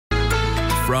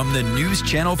From the News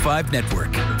Channel 5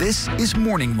 Network, this is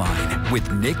Morning Line with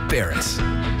Nick Barris.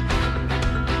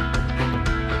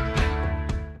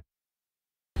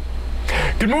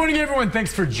 Good morning, everyone.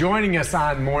 Thanks for joining us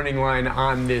on Morning Line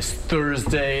on this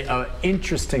Thursday.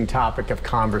 Interesting topic of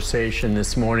conversation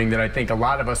this morning that I think a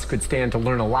lot of us could stand to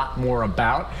learn a lot more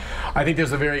about. I think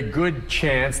there's a very good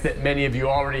chance that many of you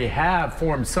already have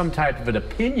formed some type of an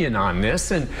opinion on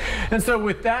this. And so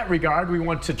with that regard, we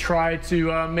want to try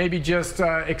to maybe just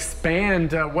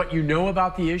expand what you know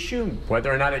about the issue.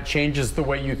 Whether or not it changes the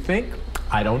way you think,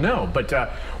 I don't know. But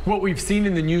what we've seen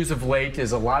in the news of late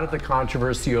is a lot of the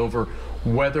controversy over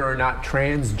whether or not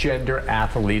transgender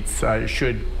athletes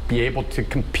should be able to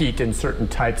compete in certain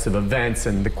types of events,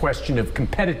 and the question of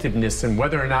competitiveness and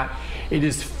whether or not it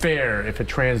is fair if a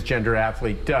transgender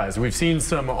athlete does. We've seen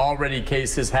some already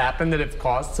cases happen that have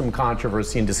caused some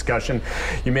controversy and discussion.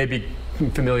 You may be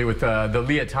familiar with the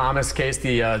Leah Thomas case,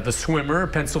 the swimmer,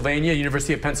 Pennsylvania,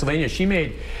 University of Pennsylvania. She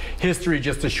made history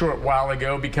just a short while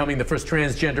ago, becoming the first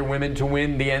transgender woman to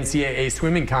win the NCAA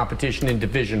swimming competition in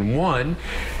Division I.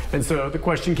 And so the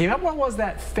question came up, well, was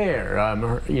that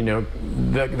fair? You know,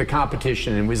 the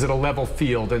competition, and was it a level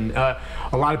field? And a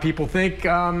lot of people think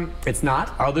it's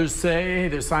not. Others say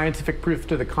there's scientific proof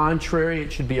to the contrary.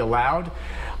 It should be allowed.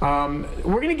 We're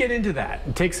going to get into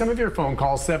that. Take some of your phone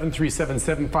calls,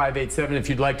 737-7587, if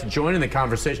you'd like to join in the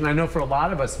conversation. I know for a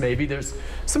lot of us, maybe there's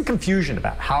some confusion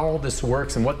about how all this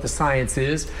works and what the science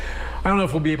is. I don't know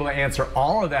if we'll be able to answer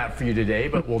all of that for you today,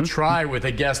 but we'll try with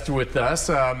a guest with us.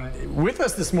 With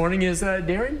us this morning is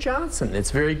Dahron Johnson. It's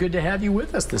very good to have you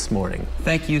with us this morning.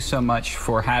 Thank you so much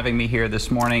for having me here this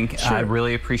morning. Sure. I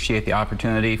really appreciate the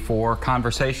opportunity for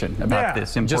conversation about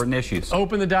this important issues.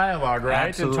 Open the dialogue, right?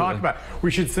 Absolutely. And talk about it.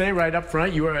 We should say right up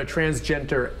front, you are a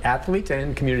transgender athlete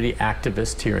and community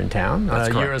activist here in town. That's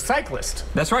correct. You're a cyclist.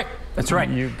 That's right. That's right.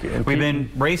 We've been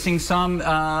racing some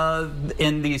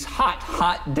in these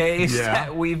hot days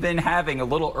that we've been having. A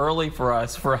little early for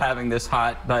us for having this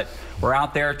hot, but we're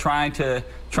out there trying to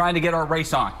get our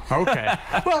race on. Okay.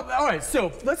 Well, all right.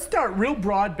 So let's start real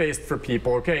broad-based for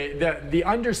people. Okay. The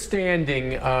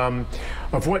understanding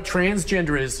of what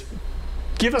transgender is.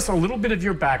 Give us a little bit of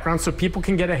your background so people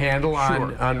can get a handle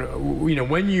on you know,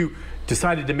 when you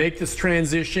decided to make this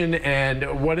transition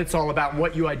and what it's all about and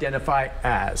what you identify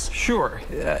as. Sure.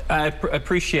 I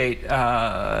appreciate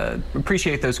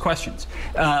those questions.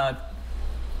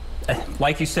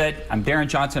 Like you said, I'm Dahron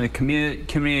Johnson, a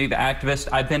community activist.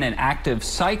 I've been an active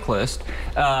cyclist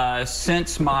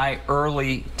since my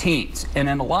early teens. And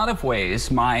in a lot of ways,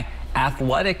 my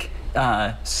athletic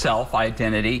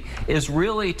self-identity is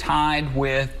really tied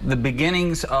with the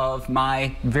beginnings of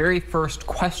my very first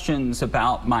questions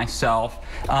about myself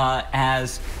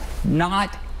as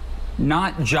not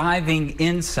jiving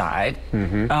inside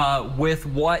with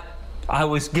what I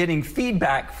was getting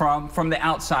feedback from the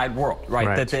outside world,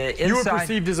 right? That the inside, you were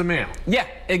perceived as a male. Yeah,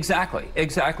 exactly.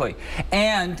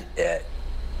 And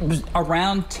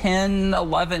around 10,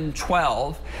 11,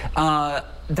 12,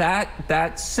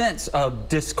 that sense of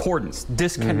discordance,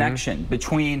 disconnection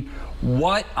between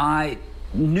what I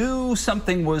knew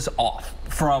something was off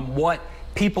from what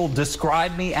people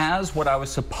described me as, what I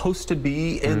was supposed to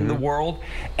be in the world,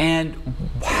 and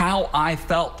how I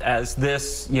felt as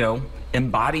this, you know,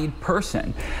 embodied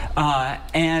person.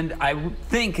 And I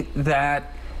think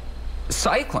that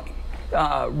cycling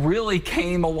really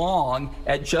came along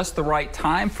at just the right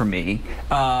time for me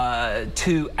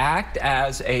to act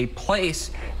as a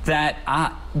place that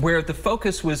where the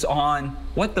focus was on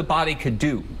what the body could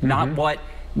do, not what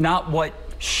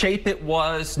shape it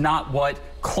was, not what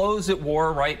clothes it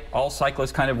wore, right? All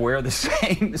cyclists kind of wear the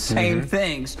same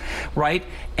things, right?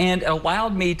 And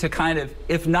allowed me to kind of,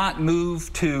 if not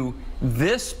move to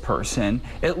this person,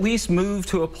 at least move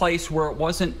to a place where it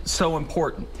wasn't so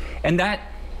important. And that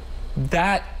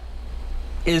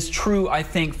is true, I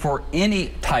think, for any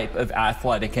type of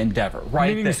athletic endeavor,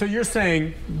 right? Meaning, so you're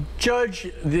saying judge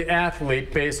the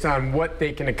athlete based on what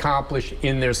they can accomplish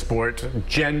in their sport,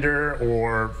 gender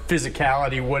or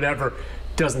physicality, whatever,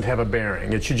 doesn't have a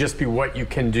bearing. It should just be what you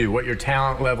can do, what your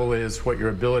talent level is, what your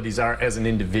abilities are as an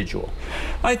individual.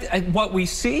 What we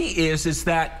see is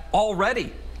that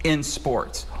already in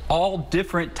sports, all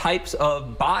different types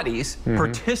of bodies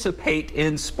participate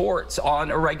in sports on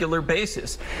a regular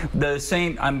basis. The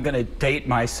same, I'm going to date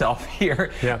myself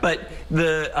here, but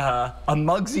a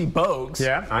Muggsy Bogues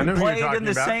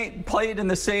played in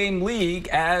the same league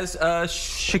as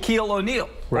Shaquille O'Neal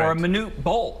or a Manute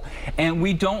Bol, and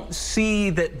we don't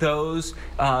see that those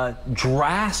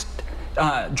drastic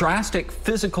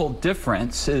physical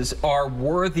differences are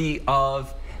worthy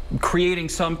of creating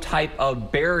some type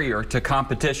of barrier to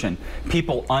competition,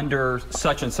 people under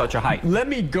such and such a height. Let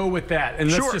me go with that, and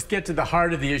let's Sure. just get to the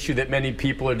heart of the issue that many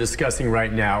people are discussing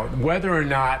right now. Whether or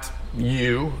not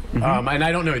you, and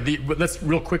I don't know, let's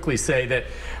real quickly say that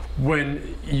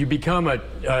when you become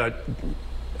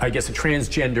I guess a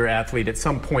transgender athlete, at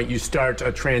some point you start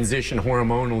a transition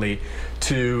hormonally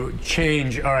to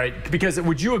change, all right, because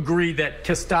would you agree that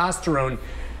testosterone,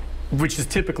 which is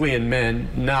typically in men,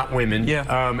 not women,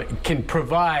 can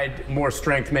provide more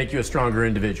strength, make you a stronger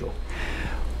individual?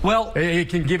 Well, it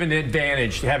can give an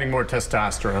advantage having more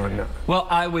testosterone. Well,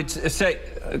 I would say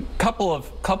a couple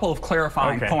of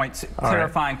clarifying points.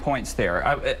 Clarifying points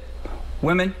there.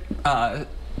 Women,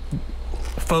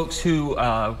 folks who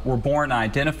were born and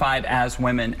identified as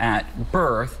women at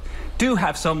birth do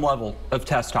have some level of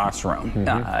testosterone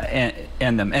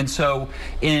in them. And so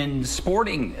in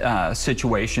sporting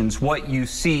situations, what you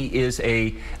see is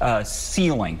a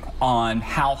ceiling on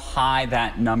how high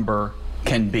that number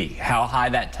can be, how high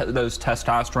those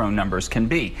testosterone numbers can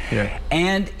be. Yeah.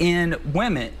 And in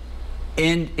women,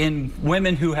 in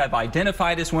women who have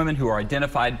identified as women, who are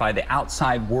identified by the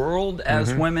outside world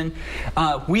as women,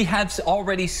 we have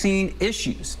already seen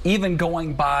issues, even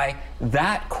going by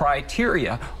that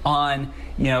criteria on,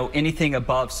 anything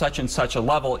above such and such a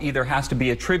level either has to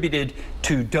be attributed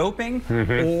to doping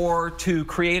or to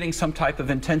creating some type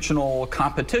of intentional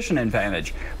competition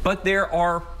advantage. But there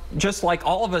are, just like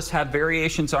all of us have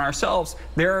variations on ourselves,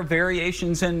 there are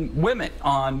variations in women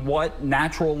on what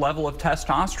natural level of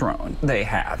testosterone they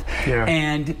have. Yeah.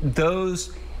 And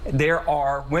there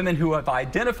are women who have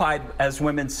identified as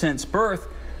women since birth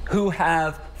who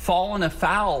have fallen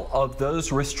afoul of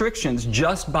those restrictions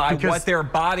just by what their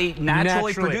body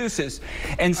naturally produces.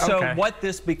 And so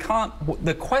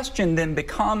the question then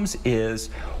becomes is,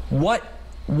 what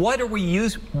are we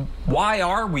why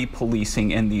are we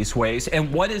policing in these ways,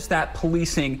 and what is that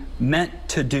policing meant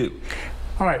to do?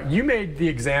 All right, you made the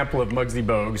example of Muggsy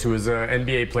Bogues, who was an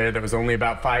NBA player that was only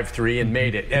about 5'3" and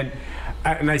made it.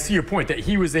 And I see your point that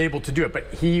he was able to do it,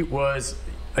 but he was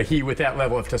with that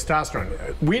level of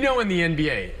testosterone. We know in the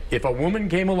NBA, if a woman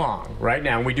came along right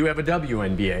now, and we do have a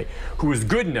WNBA, who was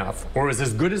good enough or is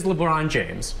as good as LeBron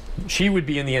James, she would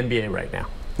be in the NBA right now.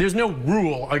 There's no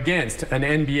rule against an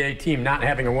NBA team not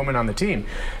having a woman on the team.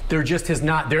 There just has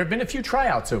not. There have been a few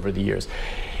tryouts over the years.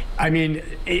 I mean,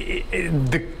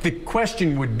 the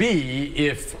question would be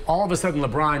if all of a sudden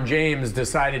LeBron James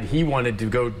decided he wanted to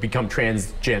go become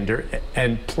transgender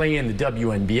and play in the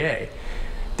WNBA,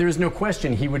 there is no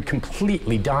question he would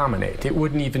completely dominate. It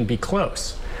wouldn't even be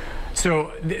close.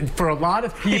 So for a lot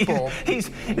of people,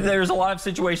 there's a lot of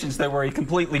situations there where he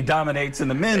completely dominates in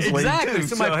the men's league too.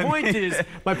 So my point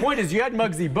is you had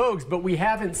Muggsy Bogues, but we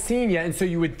haven't seen yet. And so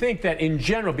you would think that in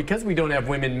general, because we don't have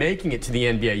women making it to the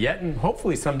NBA yet, and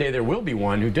hopefully someday there will be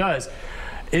one who does,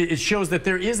 it shows that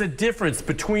there is a difference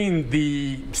between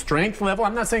the strength level.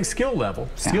 I'm not saying skill level.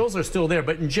 Skills are still there,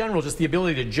 but in general, just the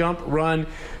ability to jump, run,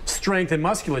 strength, and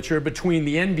musculature between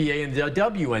the NBA and the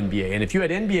WNBA. And if you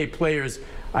had NBA players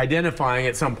identifying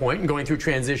at some point and going through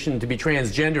transition to be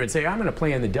transgender and say, I'm going to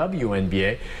play in the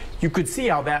WNBA, you could see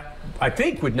how that, I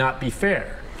think, would not be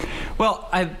fair. Well,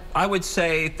 I would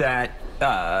say that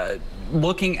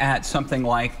looking at something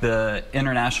like the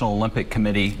International Olympic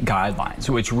Committee guidelines,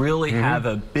 which really have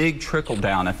a big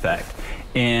trickle-down effect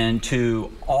into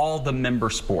all the member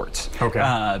sports,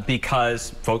 because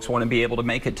folks want to be able to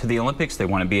make it to the Olympics, they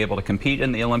want to be able to compete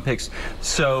in the Olympics.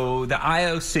 So the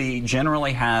IOC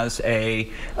generally has a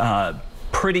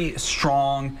pretty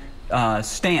strong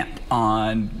stand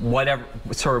on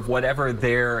whatever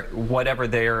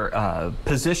their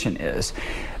position is.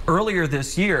 Earlier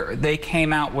this year, they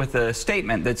came out with a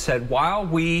statement that said, while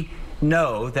we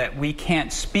know that we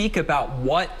can't speak about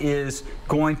what is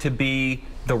going to be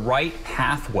the right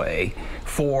pathway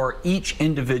for each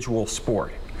individual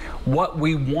sport, what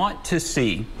we want to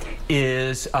see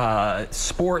is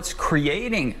sports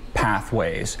creating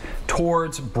pathways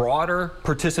towards broader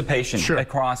participation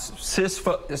across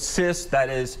cis, that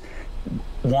is,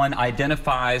 one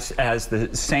identifies as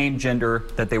the same gender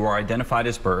that they were identified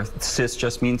as birth. Cis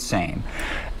just means same,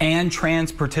 and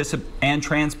trans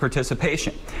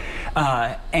participation.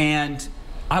 And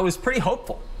I was pretty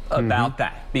hopeful about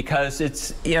that, because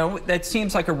it's, that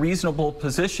seems like a reasonable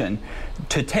position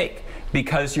to take,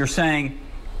 because you're saying,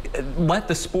 let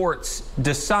the sports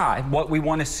decide. What we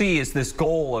want to see is this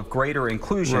goal of greater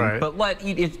inclusion, but let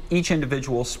each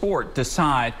individual sport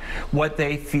decide what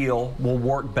they feel will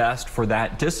work best for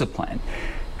that discipline.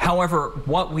 However,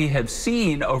 what we have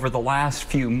seen over the last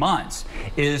few months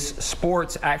is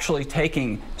sports actually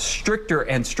taking stricter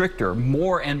and stricter,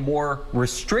 more and more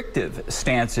restrictive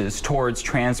stances towards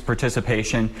trans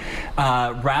participation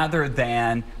rather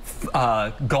than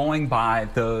going by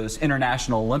those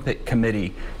International Olympic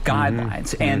Committee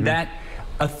guidelines. And that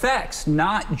affects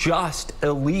not just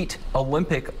elite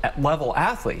Olympic level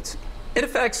athletes. It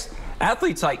affects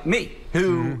athletes like me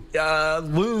who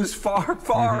lose far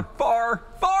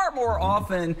more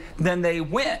often than they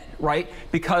win, right?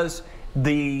 Because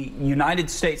the United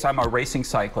States, I'm a racing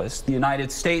cyclist, the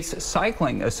United States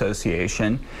Cycling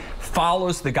Association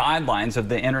follows the guidelines of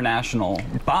the international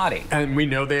body. And we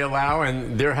know they allow,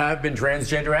 and there have been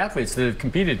transgender athletes that have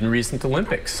competed in recent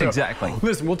Olympics. So, exactly.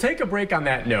 Listen, we'll take a break on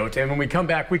that note, and when we come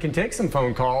back, we can take some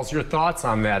phone calls, your thoughts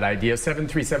on that idea,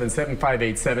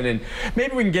 737-7587, and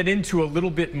maybe we can get into a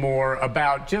little bit more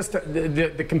about just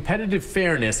the competitive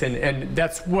fairness, and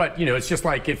that's what, you know, it's just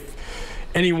like if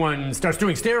anyone starts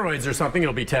doing steroids or something,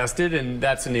 it'll be tested, and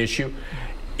that's an issue.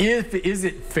 Is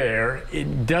it fair?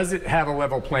 Does it have a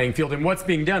level playing field? And what's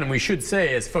being done? And we should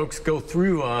say, as folks go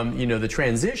through, you know, the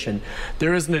transition,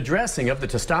 there is an addressing of the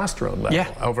testosterone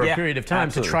level over a period of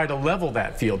time to try to level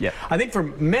that field. I think for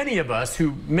many of us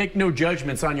who make no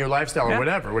judgments on your lifestyle or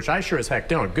whatever, which I sure as heck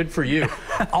don't, good for you.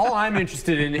 All I'm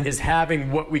interested in is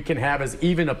having what we can have as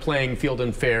even a playing field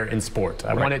and fair in sport.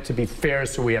 I want it to be fair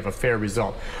so we have a fair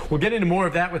result. We'll get into more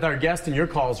of that with our guest and your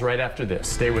calls right after this.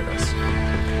 Stay with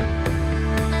us.